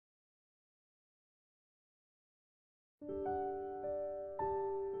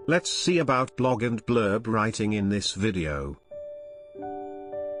Let's see about blog and blurb writing in this video.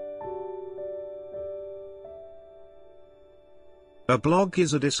 A blog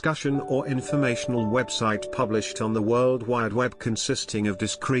is a discussion or informational website published on the World Wide Web consisting of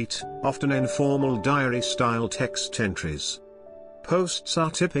discrete, often informal diary-style text entries. Posts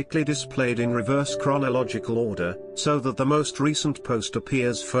are typically displayed in reverse chronological order, so that the most recent post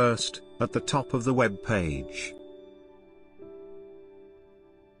appears first, at the top of the web page.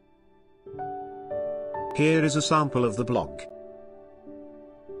 Here is a sample of the blog.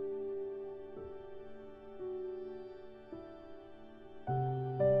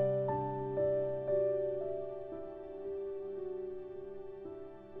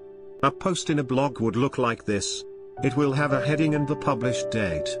 A post in a blog would look like this. It will have a heading and the published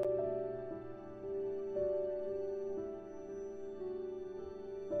date.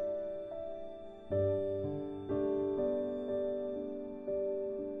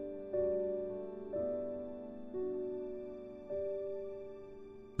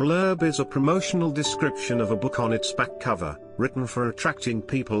 Blurb is a promotional description of a book on its back cover, written for attracting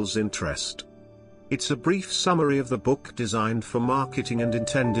people's interest. It's a brief summary of the book designed for marketing and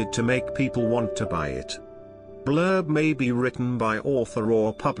intended to make people want to buy it. Blurb may be written by author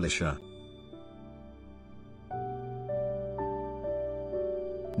or publisher.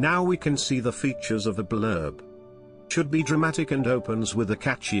 Now we can see the features of a blurb. Should be dramatic and opens with a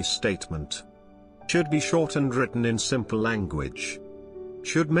catchy statement. Should be short and written in simple language.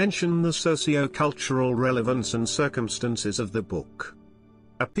 Should mention the socio-cultural relevance and circumstances of the book.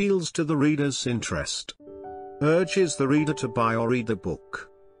 Appeals to the reader's interest. Urges the reader to buy or read the book.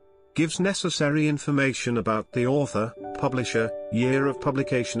 Gives necessary information about the author, publisher, year of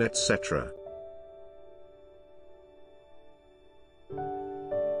publication, etc.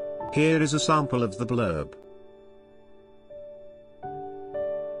 Here is a sample of the blurb.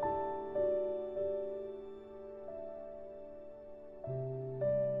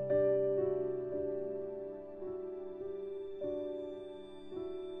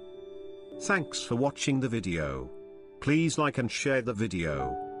 Thanks for watching the video. Please like and share the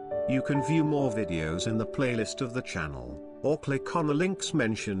video. You can view more videos in the playlist of the channel, or click on the links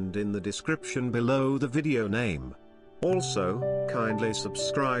mentioned in the description below the video name. Also, kindly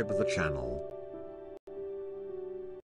subscribe the channel.